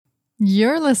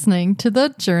You're listening to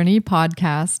the Journey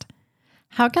podcast.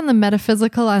 How can the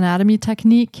metaphysical anatomy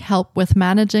technique help with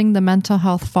managing the mental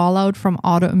health fallout from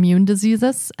autoimmune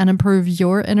diseases and improve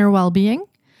your inner well-being?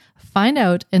 Find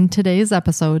out in today's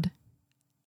episode.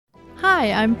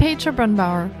 Hi, I'm Petra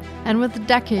Brunbauer, and with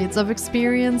decades of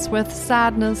experience with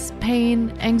sadness,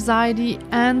 pain, anxiety,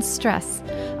 and stress,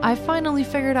 I finally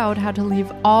figured out how to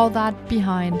leave all that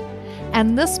behind.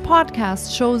 And this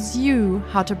podcast shows you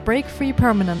how to break free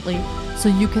permanently so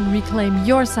you can reclaim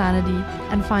your sanity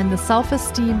and find the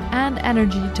self-esteem and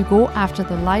energy to go after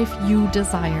the life you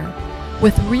desire.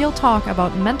 With real talk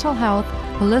about mental health,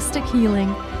 holistic healing,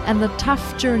 and the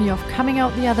tough journey of coming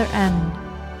out the other end.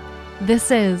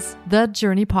 This is the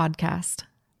Journey Podcast.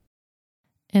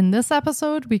 In this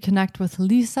episode, we connect with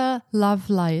Lisa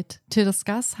LoveLight to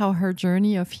discuss how her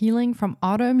journey of healing from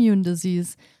autoimmune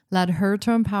disease led her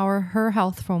to empower her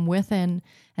health from within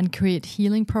and create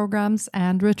healing programs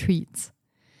and retreats.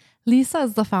 Lisa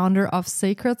is the founder of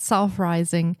Sacred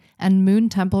Self-Rising and Moon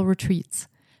Temple Retreats.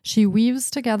 She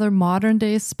weaves together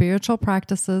modern-day spiritual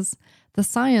practices, the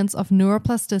science of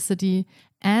neuroplasticity,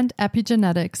 and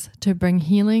epigenetics to bring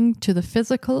healing to the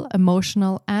physical,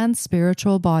 emotional, and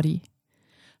spiritual body.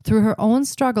 Through her own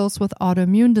struggles with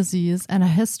autoimmune disease and a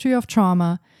history of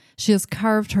trauma, she has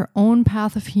carved her own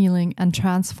path of healing and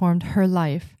transformed her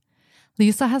life.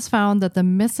 Lisa has found that the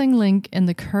missing link in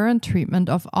the current treatment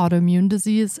of autoimmune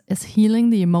disease is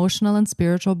healing the emotional and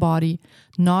spiritual body,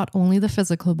 not only the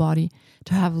physical body,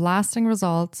 to have lasting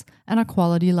results and a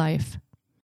quality life.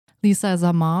 Lisa is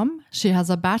a mom. She has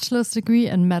a bachelor's degree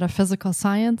in metaphysical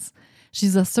science.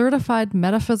 She's a certified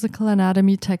metaphysical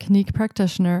anatomy technique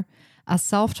practitioner, a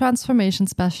self-transformation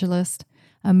specialist,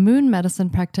 a moon medicine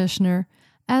practitioner,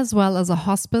 as well as a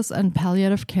hospice and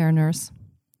palliative care nurse.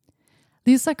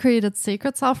 Lisa created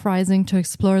Sacred Self-Rising to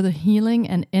explore the healing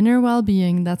and inner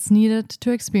well-being that's needed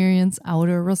to experience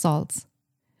outer results.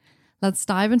 Let's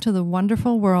dive into the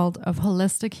wonderful world of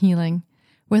holistic healing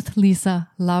with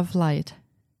Lisa LoveLight.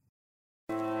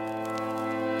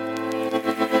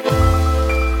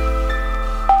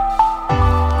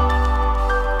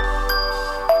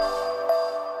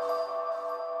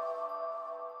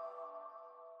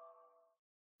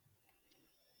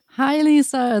 Hi,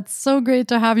 Lisa. It's so great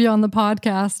to have you on the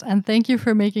podcast, and thank you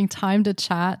for making time to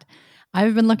chat.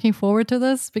 I've been looking forward to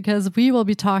this because we will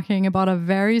be talking about a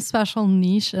very special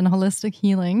niche in holistic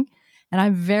healing, and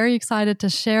I'm very excited to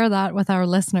share that with our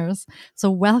listeners. So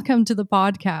welcome to the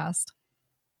podcast.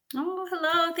 Oh,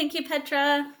 hello. Thank you,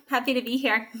 Petra. Happy to be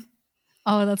here.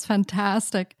 Oh, that's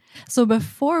fantastic. So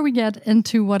before we get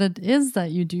into what it is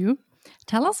that you do,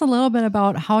 tell us a little bit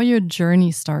about how your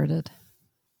journey started.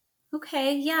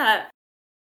 Okay, yeah.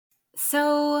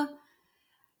 So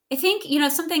I think,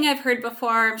 something I've heard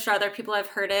before, I'm sure other people have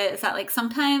heard it, is that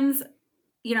sometimes,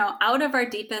 out of our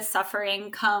deepest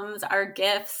suffering comes our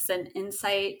gifts and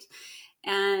insight.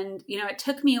 And, it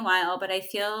took me a while, but I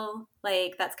feel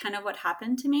like that's kind of what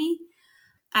happened to me.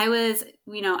 I was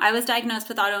diagnosed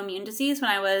with autoimmune disease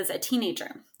when I was a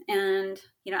teenager. And,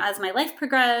 as my life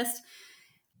progressed,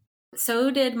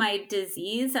 so did my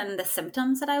disease and the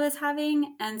symptoms that I was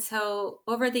having. And so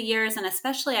over the years, and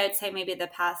especially I'd say maybe the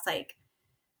past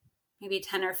maybe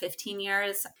 10 or 15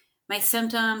 years, my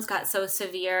symptoms got so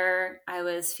severe. I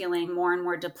was feeling more and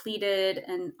more depleted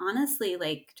and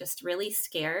honestly, just really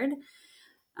scared.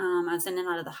 I was in and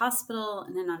out of the hospital,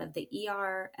 in and out of the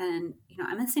ER. And,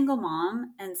 I'm a single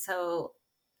mom. And so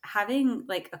having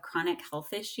a chronic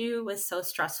health issue was so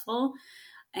stressful.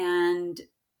 And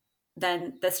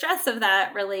then the stress of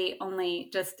that really only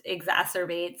just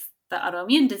exacerbates the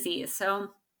autoimmune disease.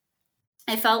 So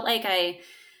I felt like I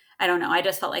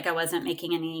just felt like I wasn't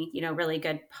making any, really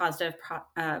good positive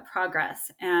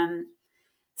progress. And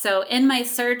so in my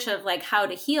search of how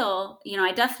to heal,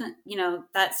 I definitely,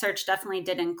 that search definitely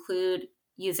did include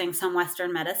using some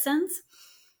Western medicines.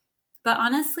 But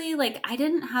honestly, I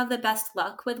didn't have the best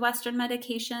luck with Western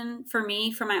medication for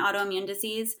me, for my autoimmune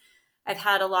disease. I've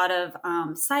had a lot of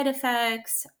side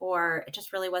effects, or it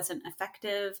just really wasn't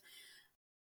effective.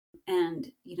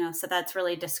 And, so that's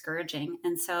really discouraging.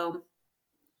 And so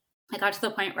I got to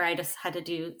the point where I just had to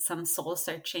do some soul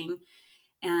searching.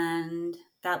 And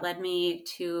that led me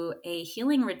to a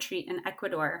healing retreat in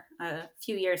Ecuador a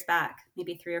few years back,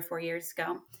 maybe 3 or 4 years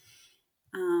ago.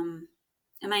 And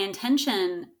my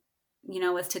intention,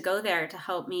 was to go there to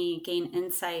help me gain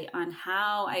insight on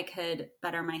how I could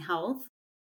better my health.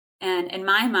 And in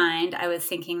my mind, I was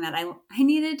thinking that I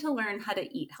needed to learn how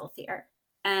to eat healthier.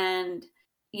 And,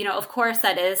 of course,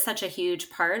 that is such a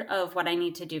huge part of what I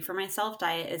need to do for myself.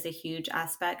 Diet is a huge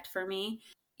aspect for me.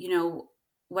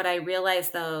 What I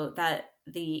realized, though, that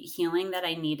the healing that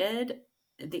I needed,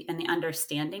 and the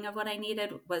understanding of what I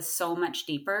needed was so much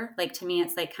deeper. Like, to me,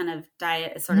 it's like kind of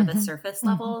diet is sort of a surface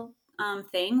level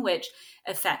thing, which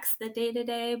affects the day to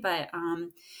day. But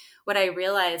what I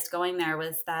realized going there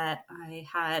was that I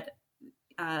had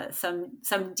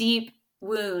some deep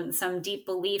wounds, some deep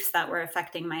beliefs that were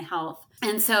affecting my health.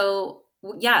 And so,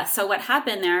 yeah, so what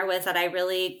happened there was that I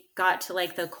really got to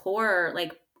like the core,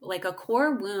 like a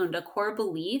core wound, a core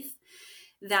belief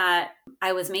that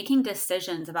I was making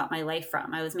decisions about my life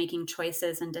from. I was making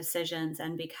choices and decisions.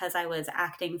 And because I was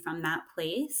acting from that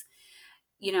place,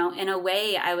 you know, in a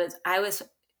way I was,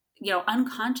 you know,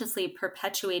 unconsciously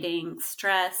perpetuating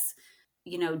stress,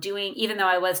 you know, even though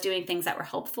I was doing things that were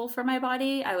helpful for my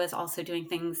body, I was also doing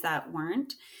things that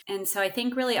weren't. And so I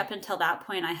think really up until that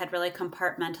point, I had really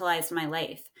compartmentalized my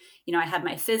life. You know, I had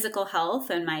my physical health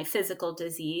and my physical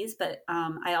disease, but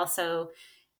I also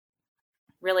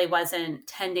really wasn't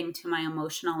tending to my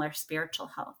emotional or spiritual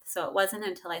health. So it wasn't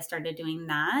until I started doing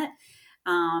that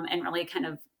and really kind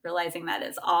of realizing that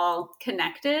it's all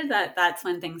connected, that's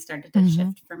when things started to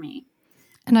shift for me.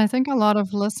 And I think a lot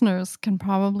of listeners can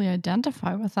probably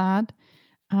identify with that,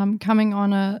 coming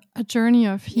on a journey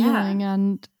of healing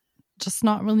and just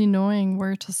not really knowing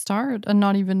where to start and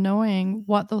not even knowing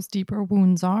what those deeper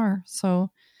wounds are. So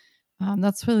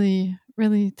that's really,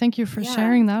 really, thank you for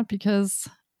sharing that, because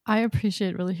I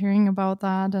appreciate really hearing about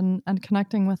that and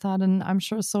connecting with that. And I'm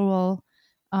sure so will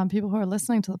people who are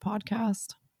listening to the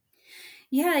podcast.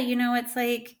 Yeah, you know, it's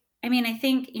like, I mean, I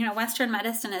think, you know, Western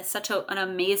medicine is such an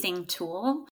amazing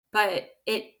tool, but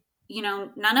it, you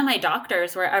know, none of my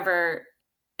doctors were ever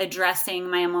addressing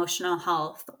my emotional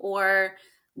health or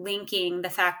linking the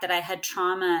fact that I had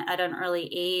trauma at an early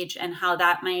age and how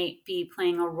that might be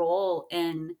playing a role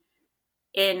in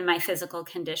my physical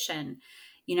condition,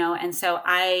 you know. And so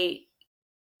I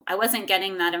wasn't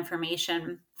getting that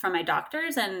information from my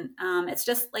doctors. And it's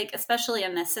just like, especially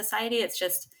in this society, it's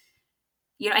just,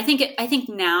 you know, I think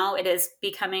now it is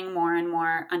becoming more and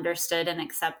more understood and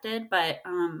accepted, but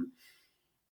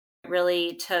it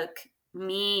really took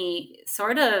me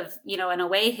sort of, you know, in a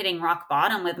way hitting rock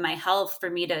bottom with my health for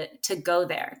me to go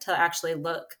there, to actually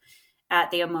look at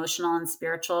the emotional and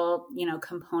spiritual, you know,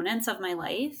 components of my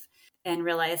life and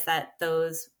realize that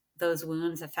those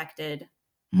wounds affected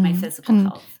my physical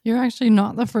health. You're actually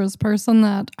not the first person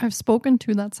that I've spoken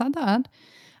to that said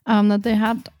that they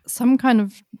had some kind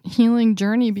of healing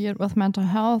journey, be it with mental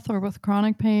health or with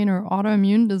chronic pain or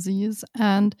autoimmune disease.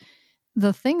 And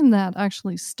the thing that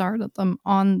actually started them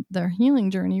on their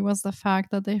healing journey was the fact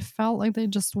that they felt like they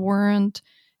just weren't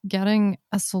getting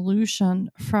a solution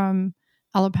from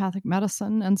allopathic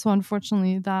medicine. And so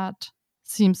unfortunately, that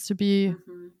seems to be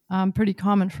pretty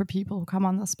common for people who come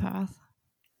on this path.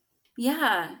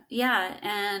 Yeah.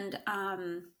 And,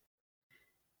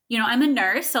 you know, I'm a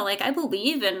nurse, so like I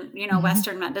believe in, you know,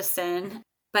 Western medicine,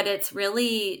 but it's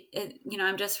really, you know,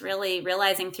 I'm just really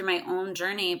realizing through my own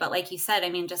journey. But like you said, I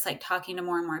mean, just like talking to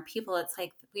more and more people, it's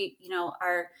like we, you know,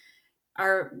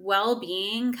 our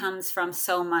well-being comes from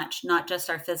so much, not just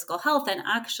our physical health. And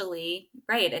actually,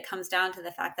 right, it comes down to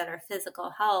the fact that our physical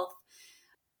health,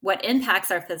 what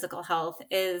impacts our physical health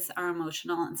is our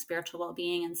emotional and spiritual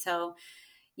well-being. And so,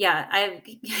 yeah, I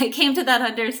came to that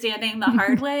understanding the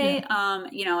hard way,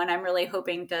 you know, and I'm really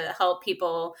hoping to help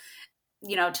people,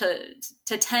 you know,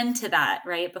 to tend to that,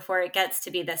 right, before it gets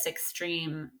to be this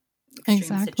extreme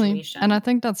situation. And I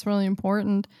think that's really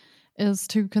important, is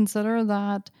to consider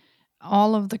that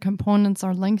all of the components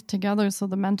are linked together. So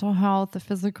the mental health, the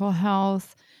physical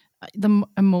health, the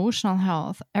emotional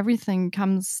health, everything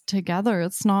comes together.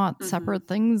 It's not separate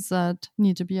things that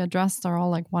need to be addressed. They're all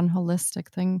like one holistic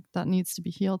thing that needs to be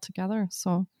healed together.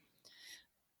 So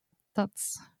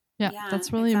that's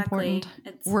really important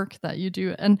work that you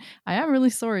do. And I am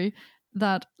really sorry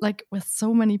that, like, with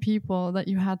so many people, that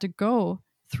you had to go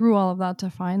through all of that to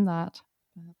find that.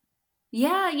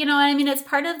 Yeah, you know, I mean, it's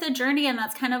part of the journey, and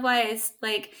that's kind of why it's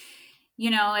like, you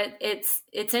know,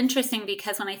 it's interesting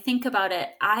because when I think about it,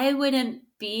 I wouldn't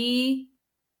be,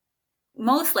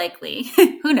 most likely,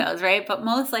 who knows, right? But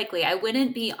most likely I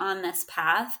wouldn't be on this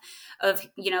path of,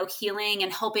 you know, healing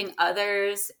and helping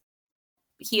others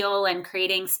heal and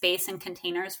creating space and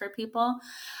containers for people.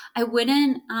 I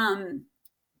wouldn't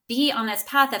be on this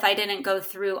path if I didn't go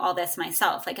through all this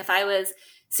myself. Like if I was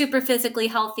super physically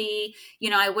healthy, you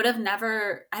know, I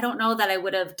don't know that I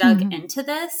would have dug into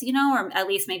this, you know, or at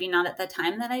least maybe not at the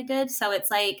time that I did. So it's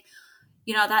like,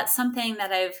 you know, that's something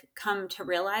that I've come to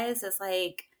realize is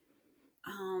like,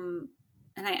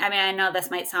 and I mean, I know this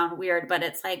might sound weird, but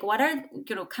it's like, what are,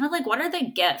 kind of like, what are the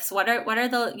gifts? What are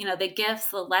the, the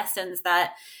gifts, the lessons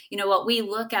that, what we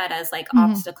look at as like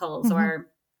obstacles or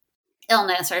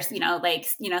illness or,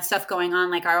 stuff going on,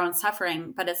 like our own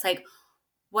suffering. But it's like,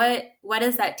 what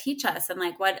does that teach us? And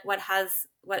like, what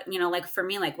like for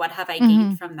me, like, what have I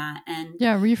gained from that? And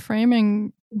yeah,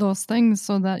 reframing those things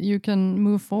so that you can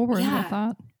move forward with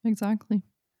that. Exactly.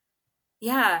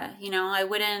 Yeah. I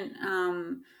wouldn't,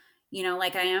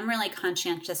 like I am really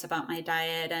conscientious about my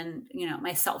diet and,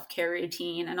 my self-care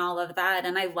routine and all of that.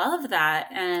 And I love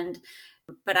that.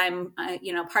 But I'm,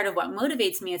 part of what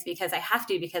motivates me is because I have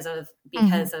to, because of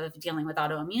dealing with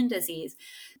autoimmune disease.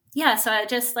 Yeah. So I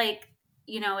just like,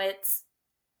 I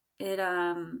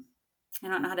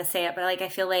don't know how to say it, but like, I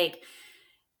feel like,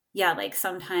 yeah, like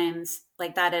sometimes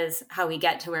like that is how we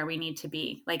get to where we need to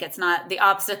be. Like it's not the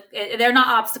obstacle. They're not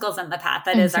obstacles in the path.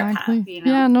 That is our path.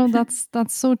 Yeah, no, that's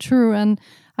so true. And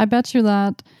I bet you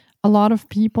that a lot of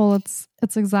people, it's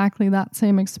exactly that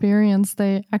same experience.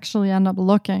 They actually end up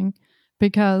looking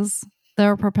because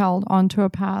they're propelled onto a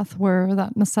path where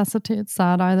that necessitates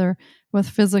that, either with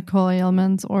physical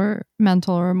ailments or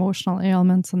mental or emotional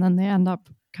ailments, and then they end up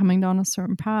coming down a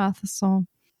certain path. So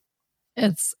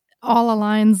it's all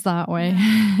aligns that way.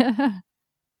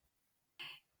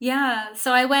 Yeah.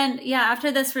 So I went,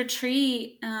 after this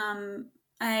retreat,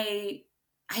 I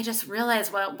just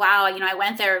realized, well, wow, I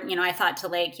went there, I thought to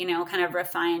like, kind of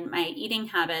refine my eating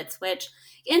habits, which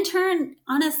in turn,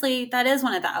 honestly, that is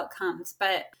one of the outcomes.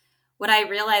 But what I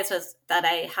realized was that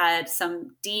I had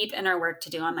some deep inner work to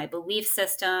do on my belief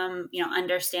system,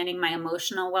 understanding my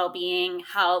emotional well-being,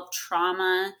 how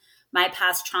my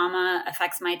past trauma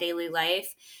affects my daily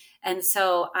life. And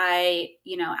so I,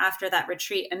 after that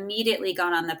retreat, immediately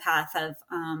got on the path of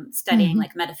studying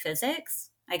like metaphysics.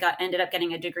 Ended up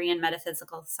getting a degree in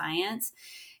metaphysical science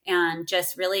and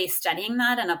just really studying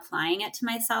that and applying it to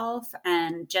myself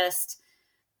and just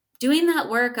doing that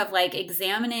work of like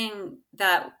examining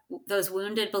those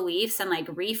wounded beliefs and like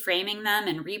reframing them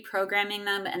and reprogramming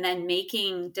them and then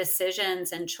making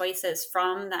decisions and choices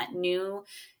from that new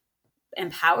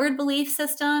empowered belief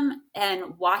system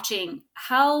and watching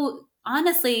how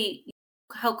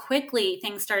quickly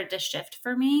things started to shift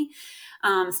for me.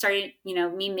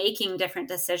 Me making different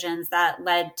decisions that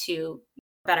led to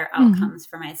better outcomes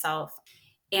for myself.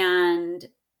 And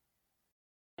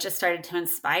just started to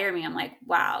inspire me. I'm like,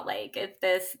 wow, like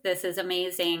this is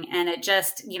amazing. And it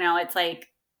just, it's like,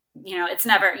 it's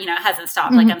never, it hasn't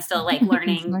stopped. Like I'm still like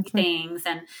learning things.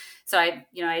 And so I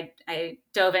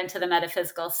dove into the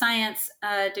metaphysical science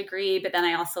degree, but then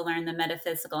I also learned the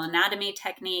metaphysical anatomy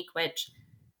technique, which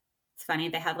it's funny.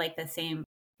 They have like the same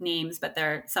names, but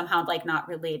they're somehow like not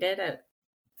related.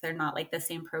 They're not like the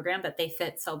same program, but they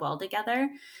fit so well together.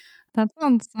 That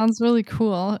sounds really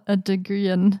cool. A degree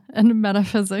in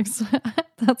metaphysics.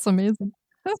 That's amazing.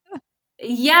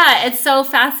 Yeah, it's so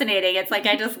fascinating. It's like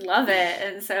I just love it.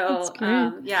 And so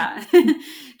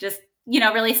just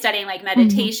really studying like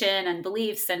meditation and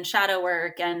beliefs and shadow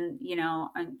work and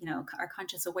our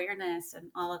conscious awareness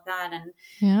and all of that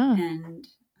and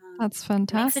that's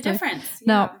fantastic. Makes a difference.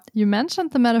 Now, you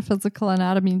mentioned the metaphysical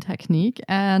anatomy technique,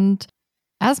 and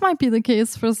as might be the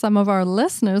case for some of our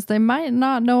listeners, they might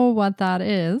not know what that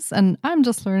is. And I'm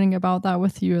just learning about that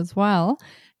with you as well.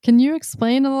 Can you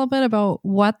explain a little bit about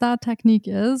what that technique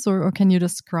is, or can you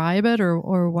describe it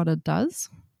or what it does?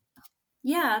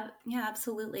 Yeah,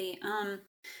 absolutely.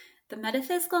 The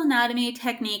metaphysical anatomy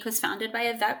technique was founded by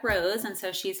Yvette Rose, and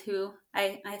so she's who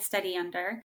I study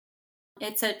under.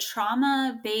 It's a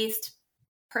trauma-based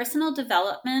personal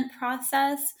development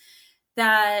process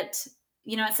that,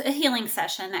 it's a healing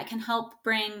session that can help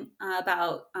bring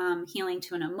about healing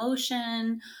to an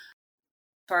emotion,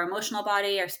 to our emotional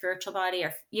body, our spiritual body,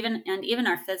 even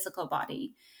our physical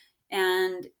body.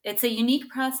 And it's a unique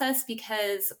process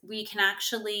because we can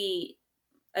actually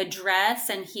address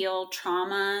and heal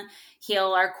trauma,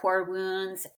 heal our core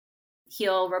wounds,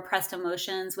 heal repressed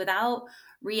emotions without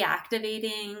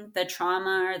reactivating the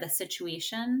trauma or the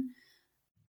situation.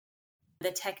 The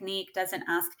technique doesn't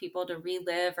ask people to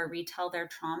relive or retell their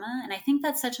trauma. And I think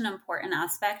that's such an important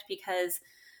aspect because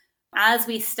as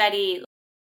we study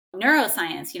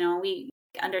neuroscience, we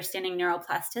understanding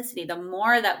neuroplasticity, the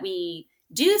more that we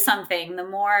do something, the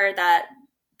more that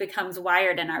becomes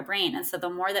wired in our brain. And so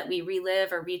the more that we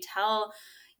relive or retell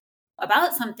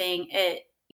about something,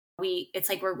 it's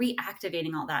like we're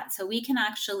reactivating all that. So we can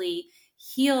actually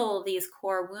heal these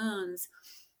core wounds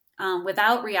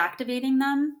without reactivating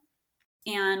them.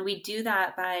 And we do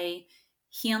that by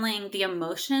healing the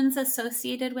emotions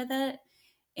associated with it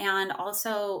and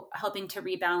also helping to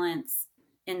rebalance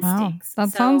Wow, instincts. that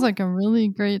sounds So like a really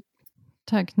great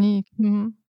technique.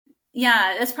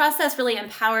 yeah, this process really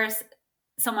empowers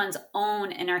someone's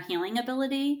own inner healing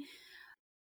ability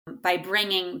by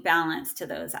bringing balance to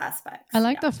those aspects. I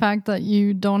like the fact that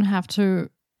you don't have to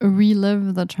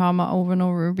relive the trauma over and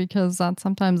over, because that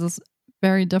sometimes is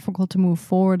very difficult to move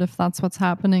forward if that's what's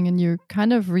happening, and you're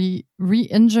kind of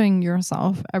re-injuring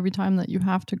yourself every time that you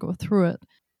have to go through it.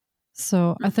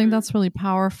 So I think that's really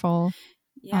powerful,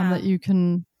 that you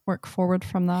can work forward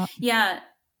from that. Yeah.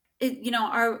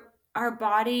 Our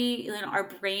body, our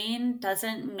brain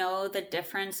doesn't know the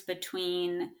difference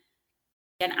between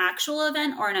an actual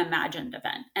event or an imagined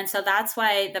event. And so that's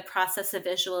why the process of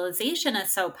visualization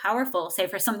is so powerful, say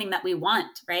for something that we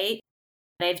want, right?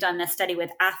 They've done this study with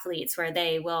athletes where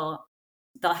they'll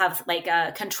have like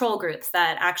control groups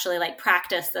that actually like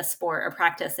practice the sport or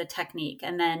practice a technique,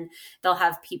 and then they'll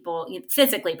have people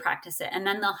physically practice it, and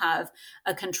then they'll have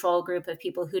a control group of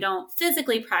people who don't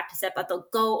physically practice it, but they'll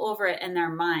go over it in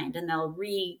their mind, and they'll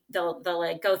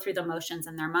like go through the motions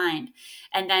in their mind.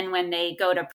 And then when they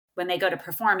go to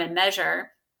perform and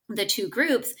measure the two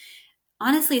groups,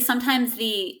 honestly, sometimes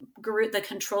the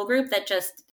control group that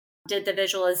just did the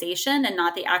visualization and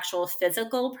not the actual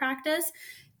physical practice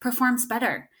performs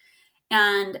better.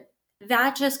 And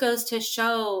that just goes to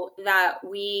show that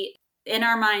we, in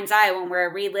our mind's eye, when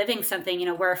we're reliving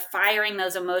something, we're firing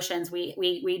those emotions.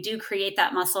 We do create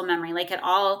that muscle memory, like it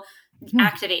all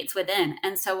activates within.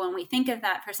 And so when we think of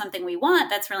that for something we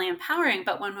want, that's really empowering.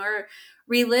 But when we're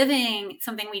reliving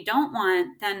something we don't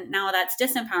want, then now that's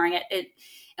disempowering.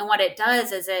 And what it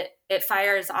does is it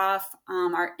fires off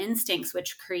our instincts,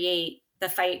 which create the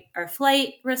fight or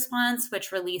flight response,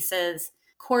 which releases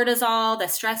cortisol, the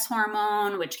stress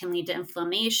hormone, which can lead to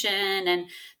inflammation. And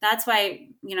that's why,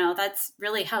 that's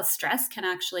really how stress can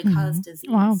actually cause disease.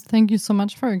 Wow. Thank you so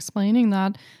much for explaining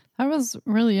that. That was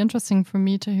really interesting for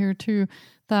me to hear too,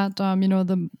 that,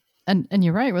 and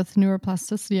you're right, with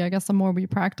neuroplasticity, I guess the more we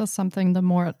practice something, the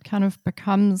more it kind of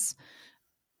becomes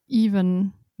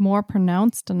even more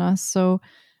pronounced in us. So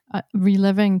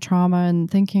reliving trauma and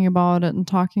thinking about it and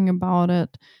talking about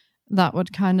it, that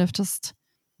would kind of just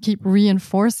keep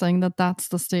reinforcing that that's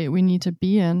the state we need to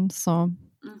be in. So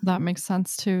that makes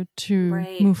sense to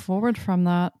move forward from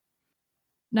that.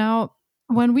 Now,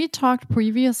 when we talked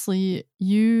previously,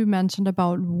 you mentioned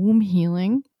about womb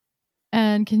healing.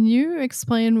 And can you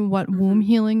explain what womb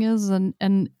healing is?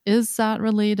 And is that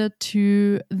related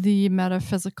to the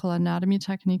metaphysical anatomy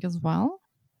technique as well?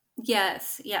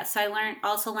 Yes. I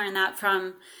also learned that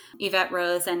from Yvette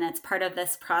Rose, and it's part of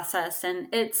this process. And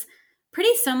it's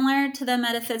pretty similar to the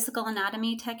metaphysical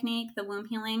anatomy technique, the womb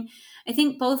healing. I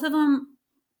think both of them,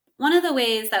 one of the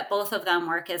ways that both of them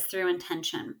work is through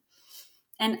intention.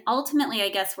 And ultimately, I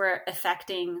guess we're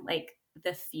affecting like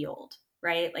the field,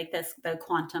 right? Like the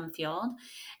quantum field.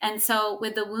 And so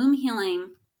with the womb healing,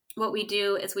 what we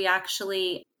do is we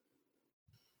actually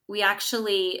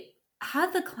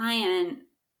have the client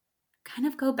kind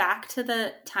of go back to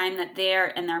the time that they're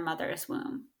in their mother's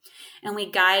womb. And we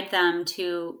guide them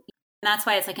to, and that's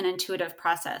why it's like an intuitive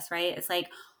process, right? It's like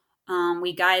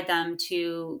we guide them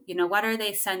to, what are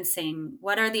they sensing?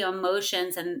 What are the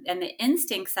emotions and the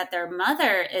instincts that their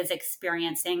mother is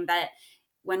experiencing that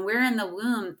when we're in the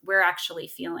womb, we're actually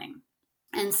feeling.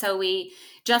 And so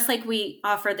just like we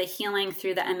offer the healing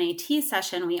through the MAT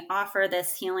session, we offer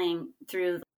this healing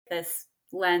through this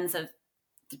lens of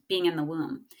being in the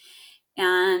womb.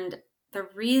 And the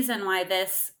reason why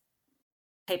this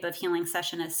type of healing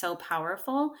session is so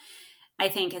powerful, I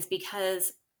think, is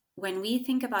because when we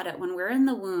think about it, when we're in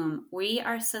the womb, we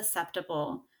are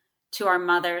susceptible to our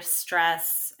mother's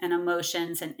stress and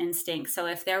emotions and instincts. So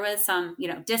if there was some,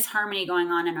 disharmony going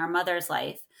on in our mother's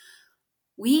life,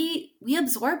 we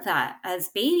absorb that as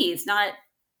babies, not,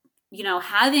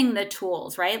 having the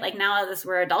tools, right? Like now as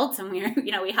we're adults and we're,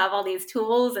 we have all these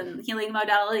tools and healing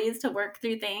modalities to work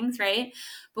through things, right?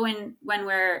 But when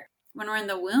we're in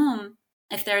the womb,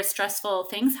 if there's stressful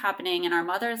things happening in our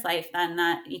mother's life, then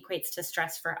that equates to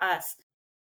stress for us.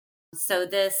 So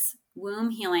this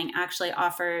womb healing actually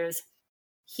offers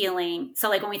healing. So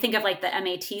like when we think of like the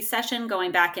MAT session,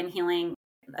 going back and healing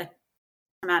a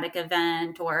traumatic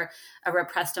event or a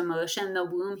repressed emotion, the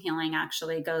womb healing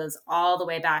actually goes all the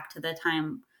way back to the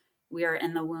time we are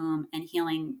in the womb and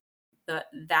healing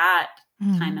that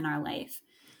time in our life.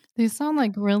 These sound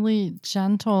like really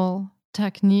gentle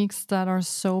techniques that are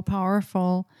so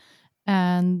powerful,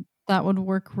 and that would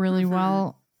work really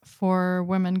well for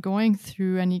women going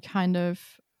through any kind of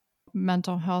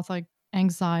mental health, like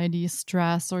anxiety,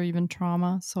 stress, or even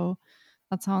trauma. So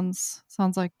that sounds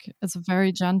like it's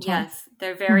very gentle. Yes,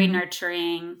 they're very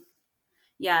nurturing.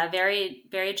 Yeah, very,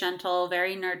 very gentle,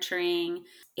 very nurturing.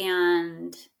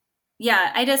 And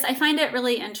yeah, I find it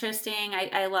really interesting.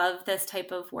 I love this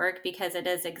type of work because it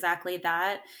is exactly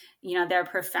that. They're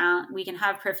profound. We can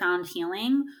have profound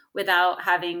healing without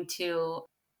having to,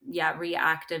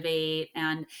 reactivate.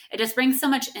 And it just brings so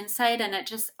much insight. And it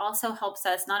just also helps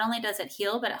us, not only does it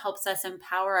heal, but it helps us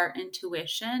empower our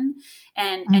intuition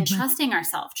and trusting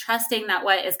ourselves, trusting that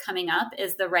what is coming up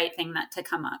is the right thing to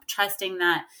come up, trusting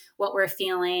that what we're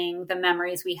feeling, the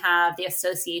memories we have, the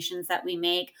associations that we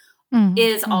make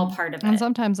is all part of it. And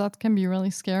sometimes that can be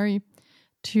really scary,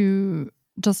 to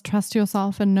just trust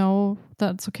yourself and know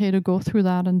that it's okay to go through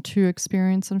that and to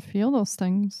experience and feel those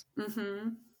things.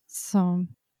 So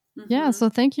yeah, so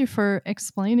thank you for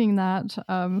explaining that.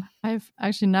 I've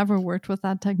actually never worked with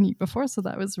that technique before, so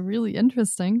that was really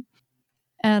interesting.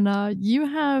 And you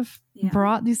have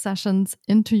brought these sessions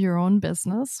into your own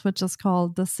business, which is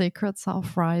called the Sacred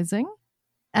Self Rising.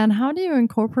 And how do you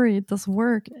incorporate this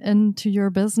work into your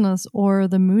business or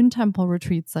the Moon Temple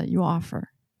retreats that you offer?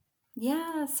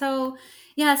 So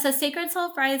Sacred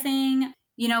Self Rising,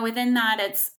 within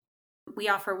that, we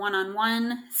offer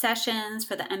one-on-one sessions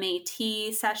for the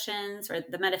MAT sessions, or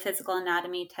the Metaphysical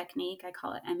Anatomy Technique. I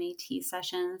call it MAT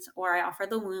sessions, or I offer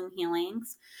the womb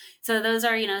healings. So those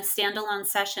are, standalone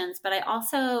sessions, but I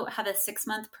also have a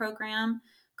 6-month program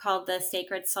called the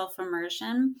Sacred Self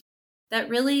Immersion that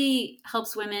really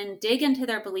helps women dig into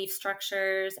their belief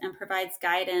structures and provides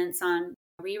guidance on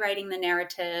rewriting the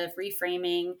narrative,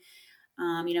 reframing.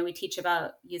 We teach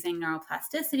about using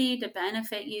neuroplasticity to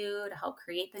benefit you, to help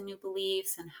create the new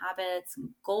beliefs and habits and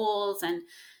goals and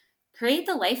create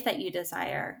the life that you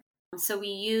desire. So we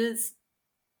use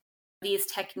these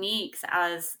techniques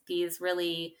as these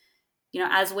really,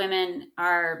 as women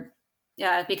are,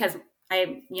 because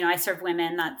I serve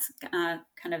women. That's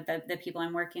kind of the people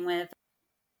I'm working with.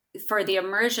 For the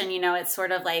immersion, it's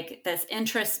sort of like this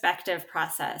introspective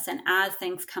process. And as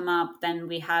things come up, then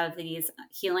we have these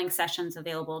healing sessions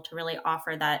available to really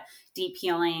offer that deep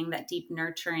healing, that deep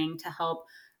nurturing to help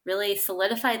really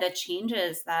solidify the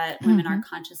changes that women are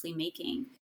consciously making.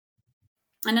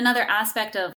 And another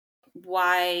aspect of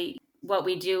why what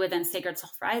we do within Sacred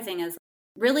Self Rising is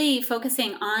really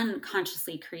focusing on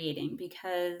consciously creating,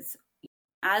 because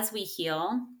as we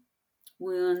heal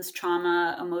wounds,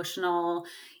 trauma, emotional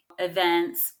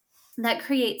events, that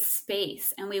creates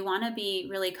space. And we want to be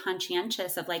really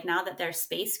conscientious of, like, now that there's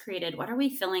space created, what are we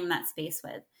filling that space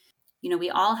with? We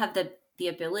all have the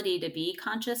ability to be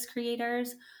conscious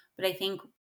creators, but I think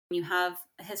when you have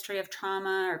a history of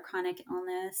trauma or chronic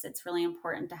illness, it's really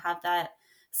important to have that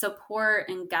support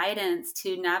and guidance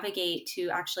to navigate, to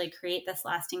actually create this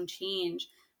lasting change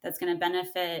that's going to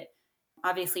benefit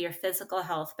obviously your physical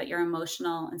health, but your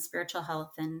emotional and spiritual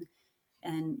health, and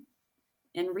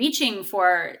reaching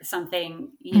for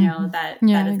something, that is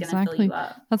going to fill you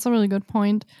up. That's a really good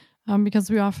point, because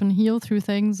we often heal through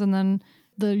things, and then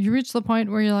you reach the point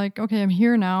where you're like, okay, I'm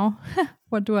here now.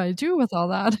 What do I do with all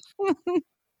that?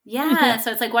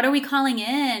 So it's like, what are we calling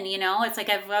in? It's like,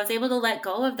 I was able to let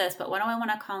go of this, but what do I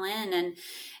want to call in?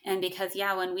 And because,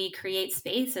 when we create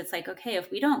space, it's like, okay,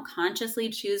 if we don't consciously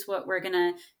choose what we're going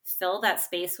to fill that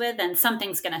space with, then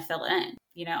something's going to fill in,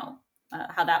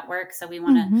 how that works. So we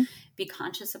want to be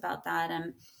conscious about that.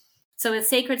 And so with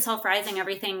Sacred Self Rising,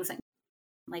 everything's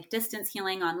like distance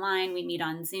healing online. We meet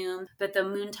on Zoom, but the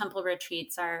Moon Temple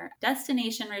retreats are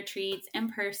destination retreats in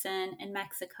person in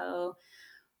Mexico,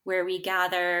 where we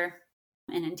gather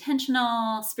an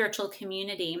intentional spiritual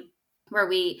community, where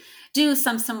we do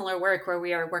some similar work, where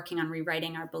we are working on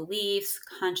rewriting our beliefs,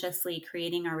 consciously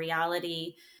creating our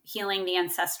reality, healing the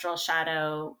ancestral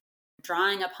shadow,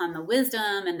 drawing upon the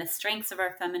wisdom and the strengths of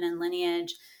our feminine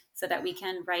lineage so that we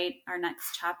can write our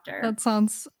next chapter. That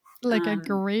sounds like a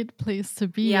great place to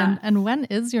be. And when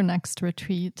is your next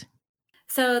retreat?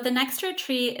 So the next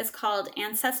retreat is called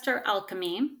Ancestor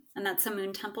Alchemy, and that's a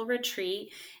Moon Temple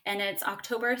retreat. And it's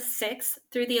October 6th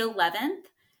through the 11th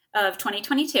of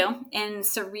 2022 in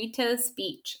Cerritos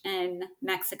Beach in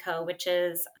Mexico, which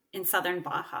is in southern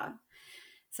Baja.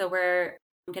 So we're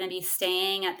going to be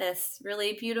staying at this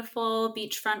really beautiful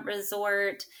beachfront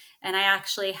resort, and I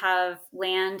actually have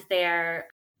land there.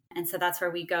 And so that's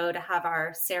where we go to have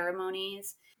our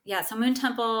ceremonies. So Moon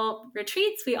Temple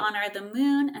retreats, we honor the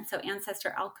moon. And so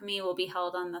Ancestor Alchemy will be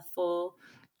held on the full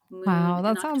moon. Wow,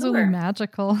 that sounds really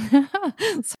magical.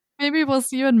 So maybe we'll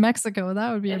see you in Mexico.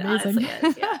 That would be amazing. Honestly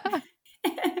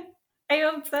is, I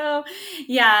hope so.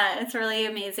 Yeah, it's really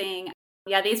amazing.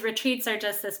 These retreats are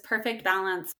just this perfect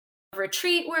balance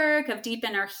retreat work, of deep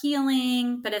inner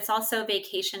healing, but it's also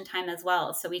vacation time as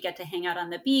well. So we get to hang out on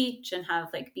the beach and have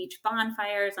like beach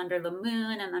bonfires under the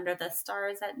moon and under the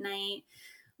stars at night.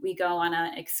 We go on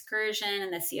an excursion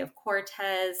in the Sea of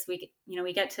Cortez. We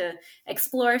get to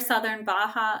explore southern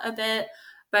Baja a bit,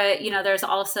 but there's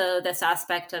also this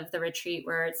aspect of the retreat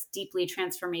where it's deeply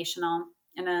transformational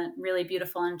in a really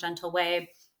beautiful and gentle way.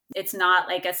 It's not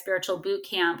like a spiritual boot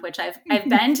camp, which I've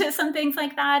been to some things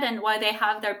like that. And while they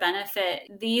have their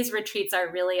benefit, these retreats are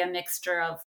really a mixture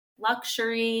of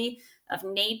luxury, of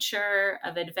nature,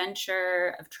 of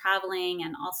adventure, of traveling,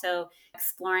 and also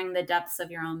exploring the depths of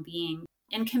your own being.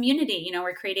 In community,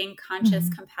 we're creating conscious,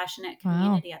 compassionate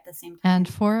community at the same time. And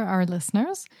for our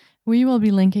listeners, we will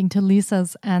be linking to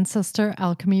Lisa's Ancestor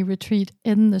Alchemy Retreat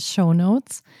in the show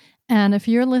notes. And if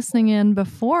you're listening in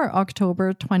before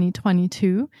October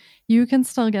 2022, you can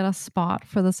still get a spot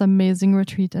for this amazing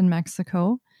retreat in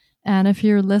Mexico. And if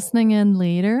you're listening in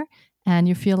later and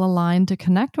you feel aligned to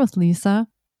connect with Lisa,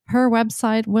 her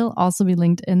website will also be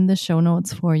linked in the show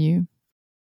notes for you.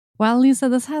 Well, Lisa,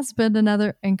 this has been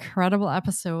another incredible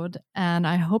episode, and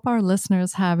I hope our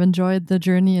listeners have enjoyed the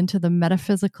journey into the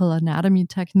metaphysical anatomy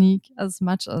technique as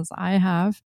much as I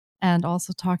have, and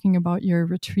also talking about your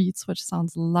retreats, which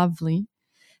sounds lovely.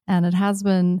 And it has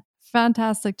been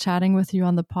fantastic chatting with you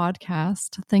on the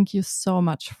podcast. Thank you so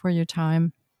much for your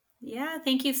time. Yeah,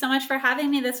 thank you so much for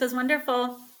having me. This was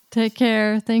wonderful. Take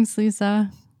care. Thanks, Lisa.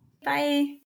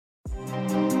 Bye.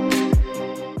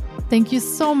 Thank you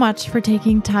so much for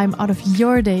taking time out of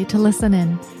your day to listen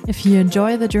in. If you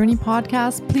enjoy the Journey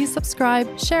podcast, please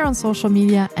subscribe, share on social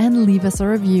media, and leave us a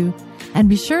review. And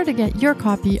be sure to get your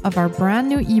copy of our brand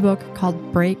new ebook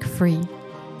called Break Free.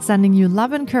 Sending you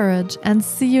love and courage, and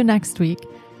see you next week.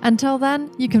 Until then,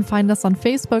 you can find us on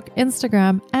Facebook,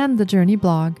 Instagram, and the Journey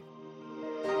blog.